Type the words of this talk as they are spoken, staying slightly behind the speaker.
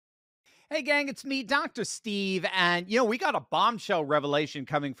Hey, gang, it's me, Dr. Steve. And, we got a bombshell revelation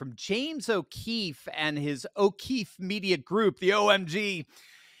coming from James O'Keefe and his O'Keefe Media Group, the OMG.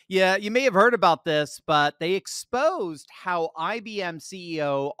 Yeah, you may have heard about this, but they exposed how IBM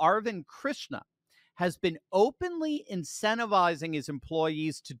CEO Arvind Krishna has been openly incentivizing his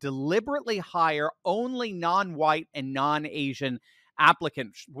employees to deliberately hire only non-white and non-Asian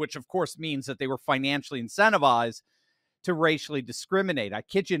applicants, which of course means that they were financially incentivized to racially discriminate. I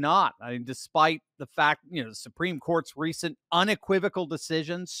kid you not. I mean, despite the fact, the Supreme Court's recent unequivocal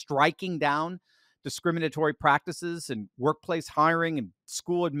decision striking down discriminatory practices in workplace hiring and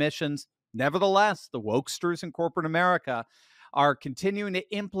school admissions, nevertheless, the wokesters in corporate America are continuing to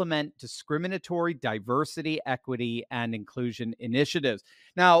implement discriminatory diversity, equity, and inclusion initiatives.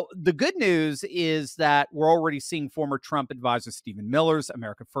 Now, the good news is that we're already seeing former Trump advisor Stephen Miller's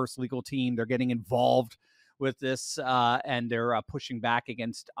America First legal team. They're getting involved with this, and they're pushing back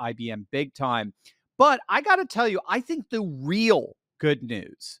against IBM big time. But I got to tell you, I think the real good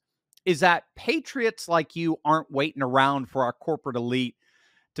news is that patriots like you aren't waiting around for our corporate elite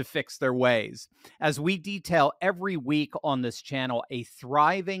to fix their ways. As we detail every week on this channel, a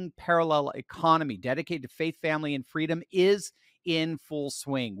thriving parallel economy dedicated to faith, family, and freedom is in full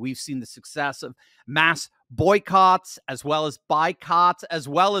swing. We've seen the success of mass boycotts, as well as boycotts, as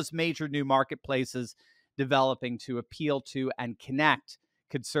well as major new marketplaces developing to appeal to and connect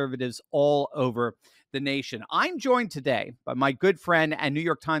conservatives all over the nation. I'm joined today by my good friend and New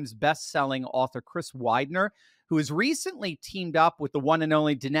York Times best-selling author Chris Widener, who has recently teamed up with the one and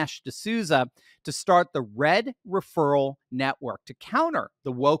only Dinesh D'Souza to start the Red Referral Network to counter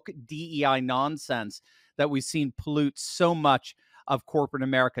the woke DEI nonsense that we've seen pollute so much of corporate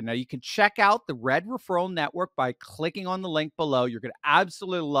America. Now, you can check out the Red Referral Network by clicking on the link below. You're going to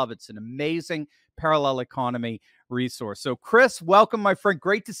absolutely love it. It's an amazing parallel economy resource. So, Chris, welcome, my friend.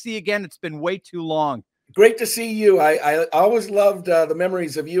 Great to see you again. It's been way too long. Great to see you. I always loved the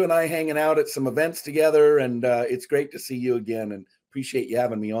memories of you and I hanging out at some events together, and it's great to see you again, and appreciate you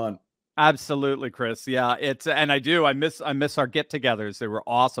having me on. Absolutely, Chris. Yeah, and I miss our get-togethers. They were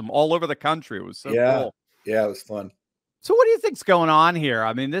awesome all over the country. It was so cool. Yeah, it was fun. So what do you think's going on here?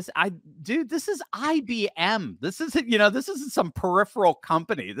 I mean, this is IBM. This isn't some peripheral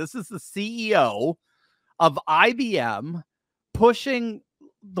company. This is the CEO of IBM pushing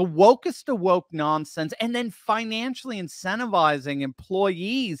the wokest of woke nonsense and then financially incentivizing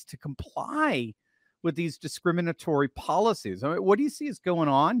employees to comply with these discriminatory policies. I mean, what do you see is going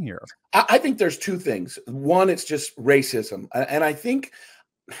on here? I think there's two things. One, it's just racism. And I think,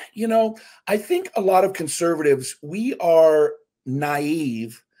 I think a lot of conservatives, we are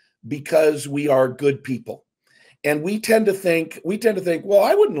naive because we are good people. And we tend to think, well,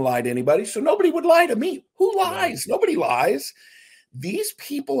 I wouldn't lie to anybody, so nobody would lie to me. Who lies? Yeah. Nobody lies. These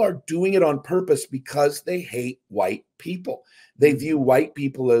people are doing it on purpose because they hate white people. They view white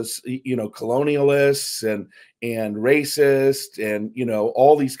people as, colonialists and racist and,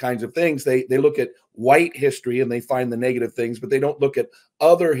 all these kinds of things. They look at white history and they find the negative things, but they don't look at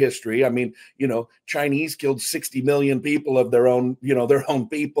other history. I mean, Chinese killed 60 million people of their own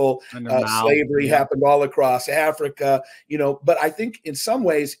people. Slavery happened all across Africa, but I think in some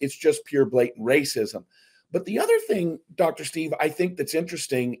ways it's just pure blatant racism. But the other thing, Dr. Steve, I think that's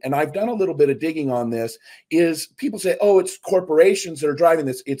interesting, and I've done a little bit of digging on this, is people say, oh, it's corporations that are driving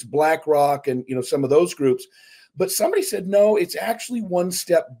this. It's BlackRock and, some of those groups. But somebody said, no, it's actually one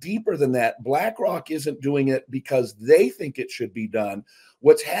step deeper than that. BlackRock isn't doing it because they think it should be done.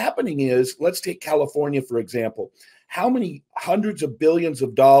 What's happening is, let's take California, for example. How many hundreds of billions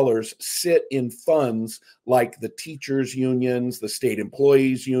of dollars sit in funds like the teachers' unions, the state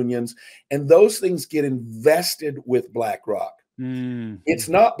employees' unions, and those things get invested with BlackRock. It's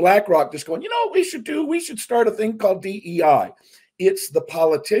not BlackRock just going, we should start a thing called DEI. It's the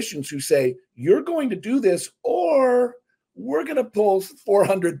politicians who say, you're going to do this, or we're going to pull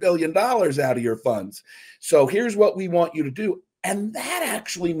 $400 billion out of your funds. So here's what we want you to do. And that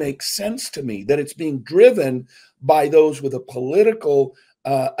actually makes sense to me, that it's being driven by those with a political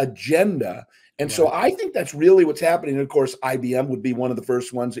agenda. And right. So I think that's really what's happening. And of course, IBM would be one of the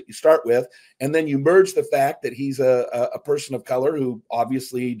first ones that you start with. And then you merge the fact that he's a person of color who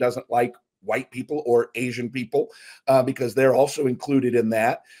obviously doesn't like white people or Asian people because they're also included in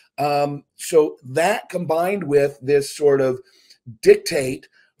that. So that combined with this sort of dictate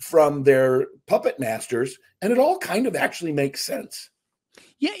from their puppet masters, and it all kind of actually makes sense.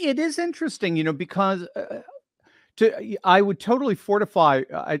 Yeah, it is interesting, because I would totally fortify,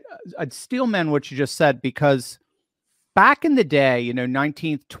 I'd steelman what you just said, because back in the day,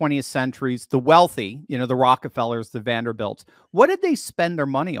 19th, 20th centuries, the wealthy, the Rockefellers, the Vanderbilts, what did they spend their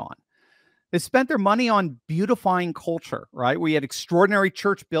money on? They spent their money on beautifying culture, right? We had extraordinary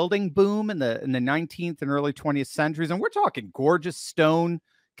church building boom in the 19th and early 20th centuries, and we're talking gorgeous stone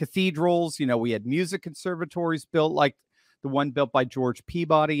cathedrals. You know, we had music conservatories built like the one built by George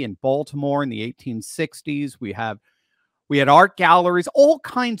Peabody in Baltimore in the 1860s. We had art galleries, all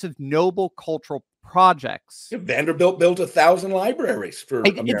kinds of noble cultural projects. Vanderbilt built 1,000 libraries for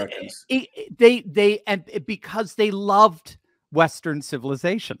Americans. And because they loved Western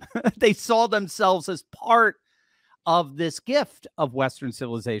civilization, they saw themselves as part of this gift of Western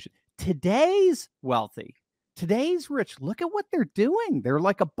civilization. Today's wealthy, today's rich, look at what they're doing. They're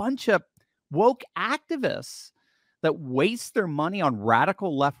like a bunch of woke activists that waste their money on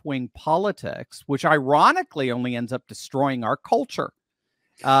radical left-wing politics, which ironically only ends up destroying our culture.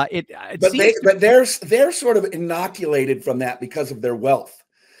 But they're sort of inoculated from that because of their wealth.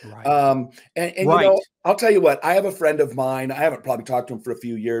 Right. And you know, I'll tell you what, I have a friend of mine. I haven't probably talked to him for a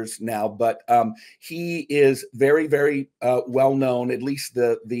few years now, but he is very, very well known. At least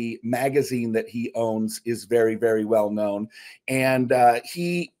the magazine that he owns is very, very well known. And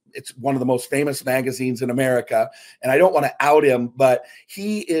it's one of the most famous magazines in America. And I don't want to out him, but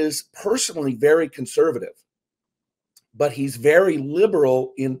he is personally very conservative, but he's very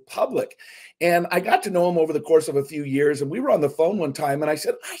liberal in public. And I got to know him over the course of a few years, and we were on the phone one time, and I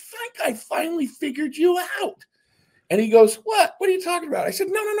said, I think I finally figured you out. And he goes, what are you talking about? I said,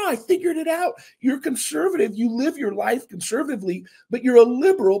 no, I figured it out. You're conservative. You live your life conservatively, but you're a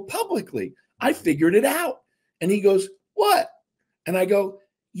liberal publicly. I figured it out. And he goes, what? And I go,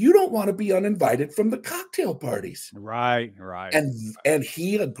 you don't want to be uninvited from the cocktail parties. Right. And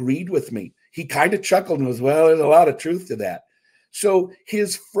he agreed with me. He kind of chuckled and was, well, there's a lot of truth to that. So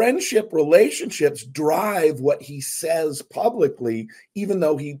his friendship relationships drive what he says publicly, even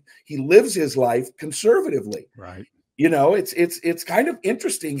though he lives his life conservatively. Right. You know, it's kind of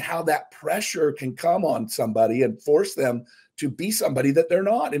interesting how that pressure can come on somebody and force them to be somebody that they're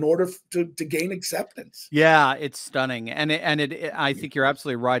not in order to gain acceptance. Yeah, it's stunning. And I think you're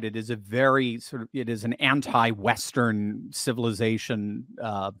absolutely right. It is a very it is an anti-Western civilization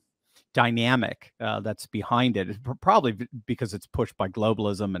dynamic that's behind it. Probably because it's pushed by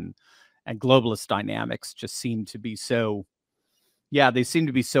globalism and globalist dynamics just seem to be so, they seem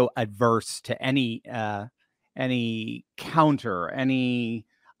to be so adverse to any counter, any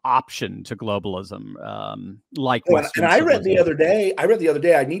option to globalism, like Western and I read the other day,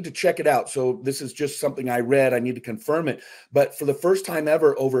 I need to check it out. So this is just something I read. I need to confirm it. But for the first time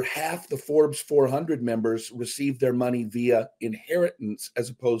ever, over half the Forbes 400 members received their money via inheritance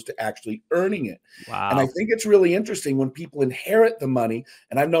as opposed to actually earning it. Wow. And I think it's really interesting when people inherit the money.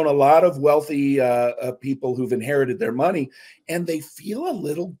 And I've known a lot of wealthy people who've inherited their money, and they feel a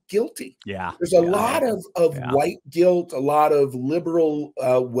little guilty. Yeah. There's a lot of white guilt, a lot of liberal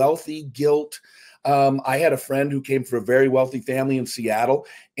wealthy guilt. I had a friend who came from a very wealthy family in Seattle,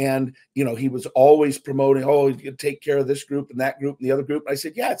 and he was always promoting, oh, you take care of this group and that group and the other group. And I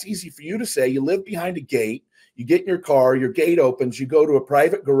said, yeah, it's easy for you to say. You live behind a gate. You get in your car, your gate opens, you go to a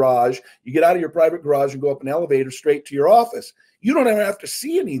private garage, you get out of your private garage and go up an elevator straight to your office. You don't ever have to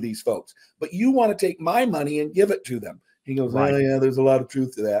see any of these folks, but you want to take my money and give it to them. He goes, right. Oh, yeah, there's a lot of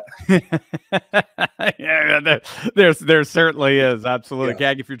truth to that. Yeah, there certainly is. Absolutely. Yeah.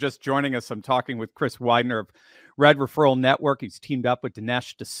 Gag, if you're just joining us, I'm talking with Chris Widener of Red Referral Network. He's teamed up with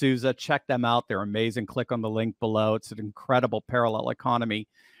Dinesh D'Souza. Check them out. They're amazing. Click on the link below. It's an incredible parallel economy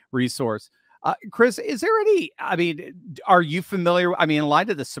resource. Chris, is there are you familiar? In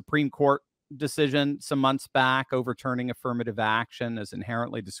light of the Supreme Court decision some months back overturning affirmative action as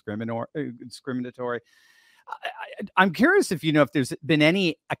inherently discriminatory, I'm curious if if there's been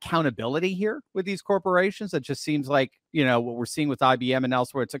any accountability here with these corporations. It just seems like what we're seeing with IBM and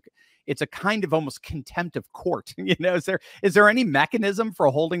elsewhere. It's a kind of almost contempt of court. Is there any mechanism for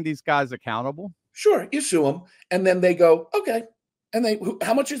holding these guys accountable? Sure, you sue them, and then they go, okay, and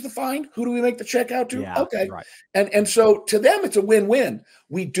how much is the fine? Who do we make the check out to? Yeah, okay, right. And so to them, it's a win-win.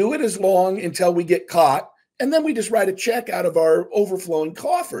 We do it as long until we get caught, and then we just write a check out of our overflowing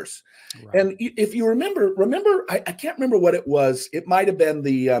coffers. Right. And if you remember, I can't remember what it was. It might have been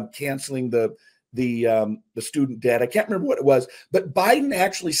the canceling the student debt. I can't remember what it was, but Biden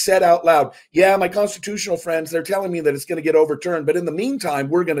actually said out loud, yeah, my constitutional friends, they're telling me that it's going to get overturned, but in the meantime,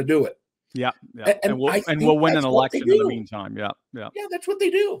 we're going to do it. Yeah. And we'll win an election in the meantime. Yeah, that's what they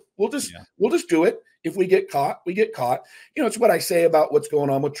do. We'll just do it. If we get caught, we get caught. It's what I say about what's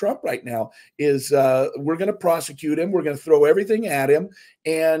going on with Trump right now is we're going to prosecute him. We're going to throw everything at him.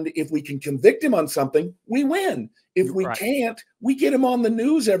 And if we can convict him on something, we win. If we Right. can't, we get him on the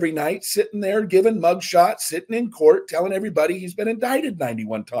news every night, sitting there giving mugshots, sitting in court, telling everybody he's been indicted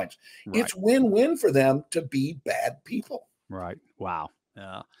 91 times. Right. It's win-win for them to be bad people. Right. Wow.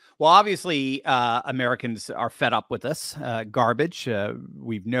 Yeah. Well, obviously, Americans are fed up with this garbage.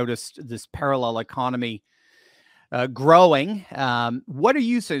 We've noticed this parallel economy growing. What are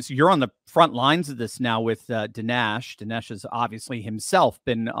you saying? So you're on the front lines of this now with Dinesh. Dinesh has obviously himself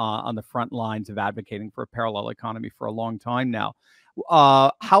been on the front lines of advocating for a parallel economy for a long time now.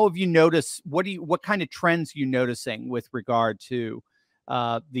 How have you noticed? What kind of trends are you noticing with regard to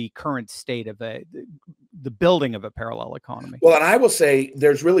the current state of the building of a parallel economy? Well, and I will say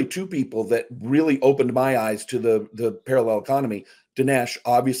there's really two people that really opened my eyes to the parallel economy. Dinesh,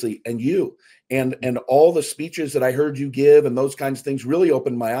 obviously, and you. And all the speeches that I heard you give and those kinds of things really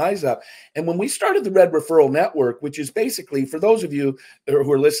opened my eyes up. And when we started the Red Referral Network, which is basically, for those of you who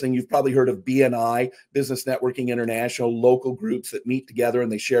are listening, you've probably heard of BNI, Business Networking International, local groups that meet together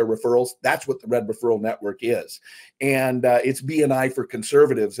and they share referrals. That's what the Red Referral Network is. And it's BNI for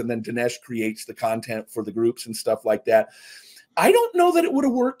conservatives. And then Dinesh creates the content for the groups and stuff like that. I don't know that it would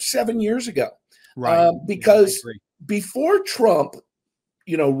have worked 7 years ago. Right. Because before Trump,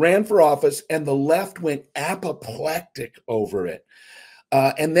 ran for office and the left went apoplectic over it.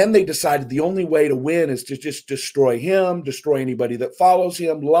 And then they decided the only way to win is to just destroy him, destroy anybody that follows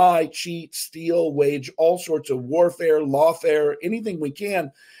him, lie, cheat, steal, wage all sorts of warfare, lawfare, anything we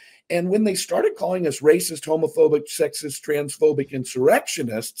can. And when they started calling us racist, homophobic, sexist, transphobic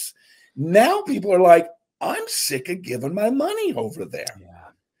insurrectionists, now people are like, I'm sick of giving my money over there.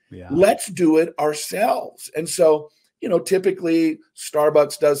 Yeah. Let's do it ourselves. And so, typically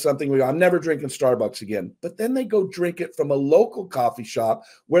Starbucks does something. We go, I'm never drinking Starbucks again. But then they go drink it from a local coffee shop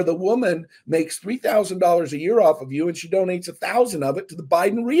where the woman makes $3,000 a year off of you, and she donates $1,000 of it to the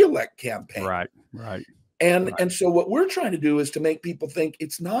Biden reelect campaign. Right. And so what we're trying to do is to make people think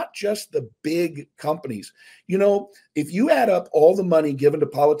it's not just the big companies. If you add up all the money given to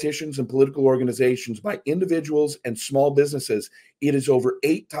politicians and political organizations by individuals and small businesses, it is over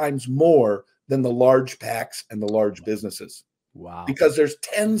 8 times more than the large PACs and the large businesses. Wow. Because there's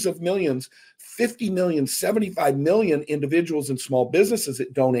tens of millions, 50 million, 75 million individuals and small businesses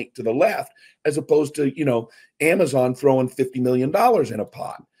that donate to the left, as opposed to, Amazon throwing $50 million in a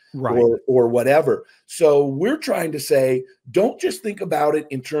pot. Right. Or whatever. So we're trying to say, don't just think about it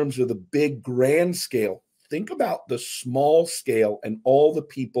in terms of the big grand scale. Think about the small scale and all the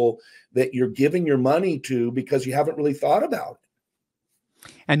people that you're giving your money to because you haven't really thought about it.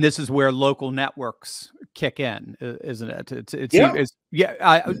 And this is where local networks kick in, isn't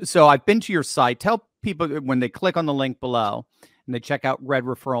it? So I've been to your site. Tell people when they click on the link below and they check out Red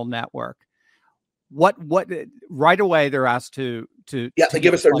Referral Network, what right away they're asked to they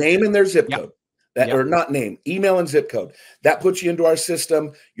give us their name and their zip code. Or not name, email and zip code. That puts you into our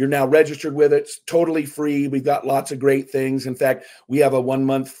system. You're now registered with it. It's totally free. We've got lots of great things. In fact, we have a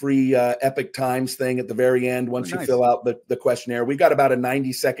 1-month free Epic Times thing at the very end. Once you fill out the questionnaire, we've got about a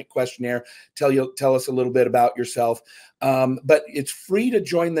 90-second questionnaire. Tell us a little bit about yourself. But it's free to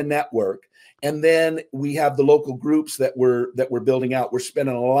join the network. And then we have the local groups that we're building out. We're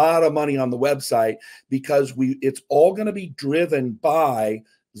spending a lot of money on the website because it's all going to be driven by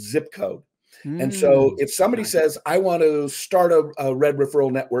zip code. And so if somebody says, I want to start a Red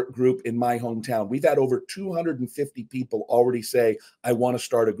Referral Network group in my hometown, we've had over 250 people already say, I want to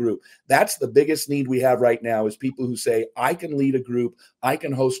start a group. That's the biggest need we have right now is people who say, I can lead a group, I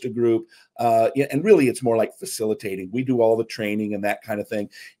can host a group. And really, it's more like facilitating. We do all the training and that kind of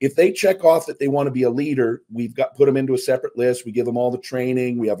thing. If they check off that they want to be a leader, we've put them into a separate list. We give them all the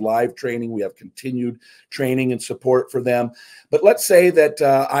training. We have live training. We have continued training and support for them. But let's say that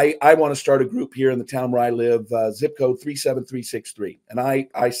I want to start a group here in the town where I live, zip code 37363. And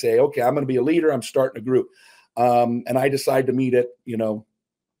I say, okay, I'm going to be a leader. I'm starting a group. And I decide to meet at,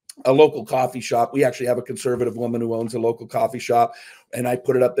 a local coffee shop. We actually have a conservative woman who owns a local coffee shop, and I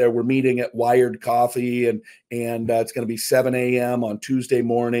put it up there. We're meeting at Wired Coffee, and it's going to be 7 a.m. on Tuesday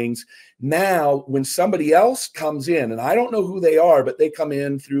mornings. Now, when somebody else comes in, and I don't know who they are, but they come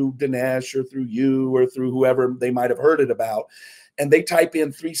in through Dinesh or through you or through whoever they might have heard it about, and they type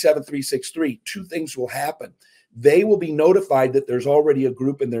in 37363, 2 things will happen. They will be notified that there's already a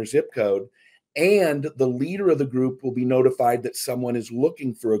group in their zip code, and the leader of the group will be notified that someone is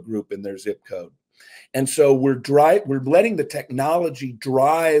looking for a group in their zip code. And so we're letting the technology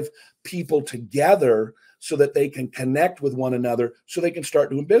drive people together so that they can connect with one another, so they can start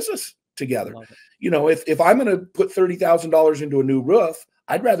doing business together. If I'm going to put $30,000 into a new roof,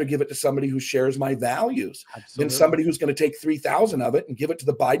 I'd rather give it to somebody who shares my values than somebody who's going to take 3,000 of it and give it to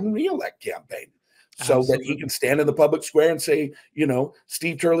the Biden reelect campaign. so that he Absolutely. can stand in the public square and say,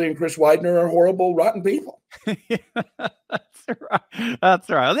 Steve Turley and Chris Widener are horrible, rotten people. Yeah, that's right. That's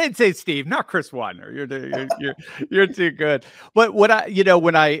right. They'd say Steve, not Chris Weiner. You're too good. But when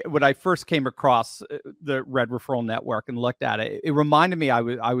I first came across the Red Referral Network and looked at it, it reminded me I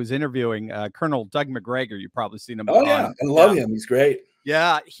was interviewing Colonel Doug McGregor. You've probably seen him Oh yeah, on. I love Yeah. him. He's great.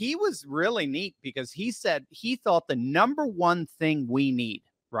 Yeah, he was really neat because he said he thought the number one thing we need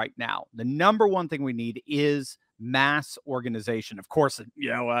right now, the number one thing we need is mass organization. Of course,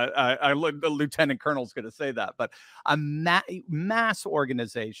 the lieutenant colonel's going to say that, but a mass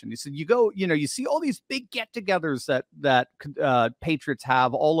organization. He said, you see all these big get-togethers that patriots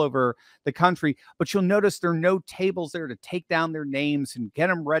have all over the country, but you'll notice there are no tables there to take down their names and get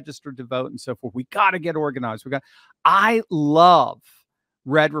them registered to vote and so forth. We got to get organized. I love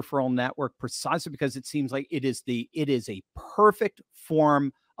Red Referral Network precisely because it seems like it is a perfect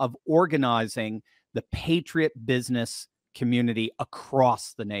form of organizing the patriot business community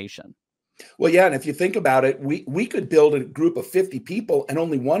across the nation. Well, yeah, and if you think about it, we could build a group of 50 people and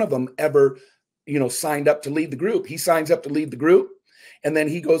only one of them ever, signed up to lead the group. He signs up to lead the group. And then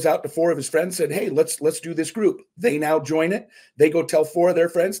he goes out to 4 of his friends, said, hey, let's do this group. They now join it. They go tell 4 of their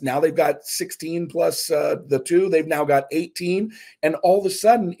friends. Now they've got 16 plus the 2. They've now got 18. And all of a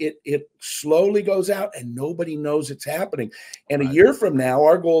sudden, it slowly goes out and nobody knows it's happening. And a year from now,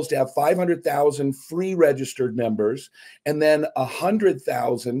 our goal is to have 500,000 free registered members and then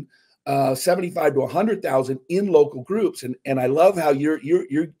 100,000 75 to 100,000 in local groups. And I love how you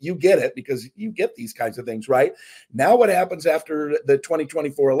get it because you get these kinds of things, right? Now what happens after the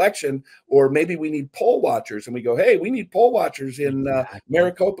 2024 election, or maybe we need poll watchers and we go, hey, we need poll watchers in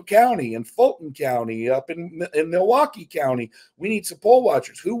Maricopa County and Fulton County, up in Milwaukee County. We need some poll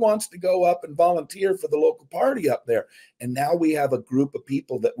watchers. Who wants to go up and volunteer for the local party up there? And now we have a group of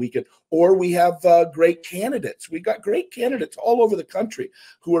people that we can, or we have great candidates. We've got great candidates all over the country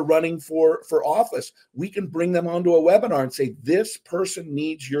who are running for office. We can bring them onto a webinar and say, this person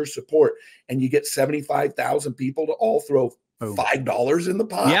needs your support. And you get 75,000 people to all throw $5 in the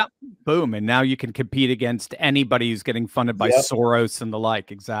pot. Yeah, boom. And now you can compete against anybody who's getting funded by Soros and the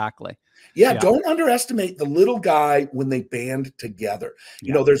like. Exactly. Yeah, don't underestimate the little guy when they band together.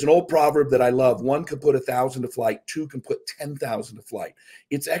 There's an old proverb that I love. 1 can put 1,000 to flight, 2 can put 10,000 to flight.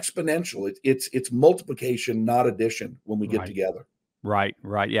 It's exponential. It's multiplication, not addition when we get together. Right.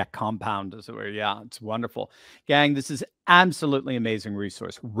 Yeah, compound is where, it's wonderful. Gang, this is absolutely amazing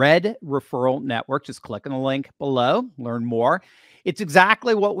resource. Red Referral Network. Just click on the link below, learn more. It's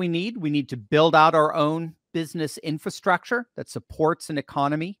exactly what we need. We need to build out our own business infrastructure that supports an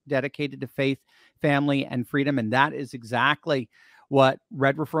economy dedicated to faith, family, and freedom. And that is exactly what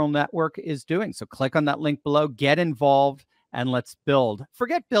Red Referral Network is doing. So click on that link below, get involved, and let's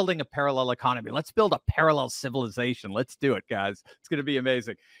forget building a parallel economy. Let's build a parallel civilization. Let's do it, guys. It's going to be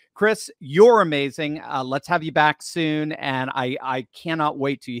amazing. Chris, you're amazing. Let's have you back soon. And I cannot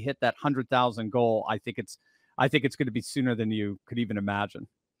wait till you hit that 100,000 goal. I think it's going to be sooner than you could even imagine.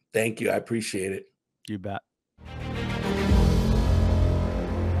 Thank you. I appreciate it. You bet.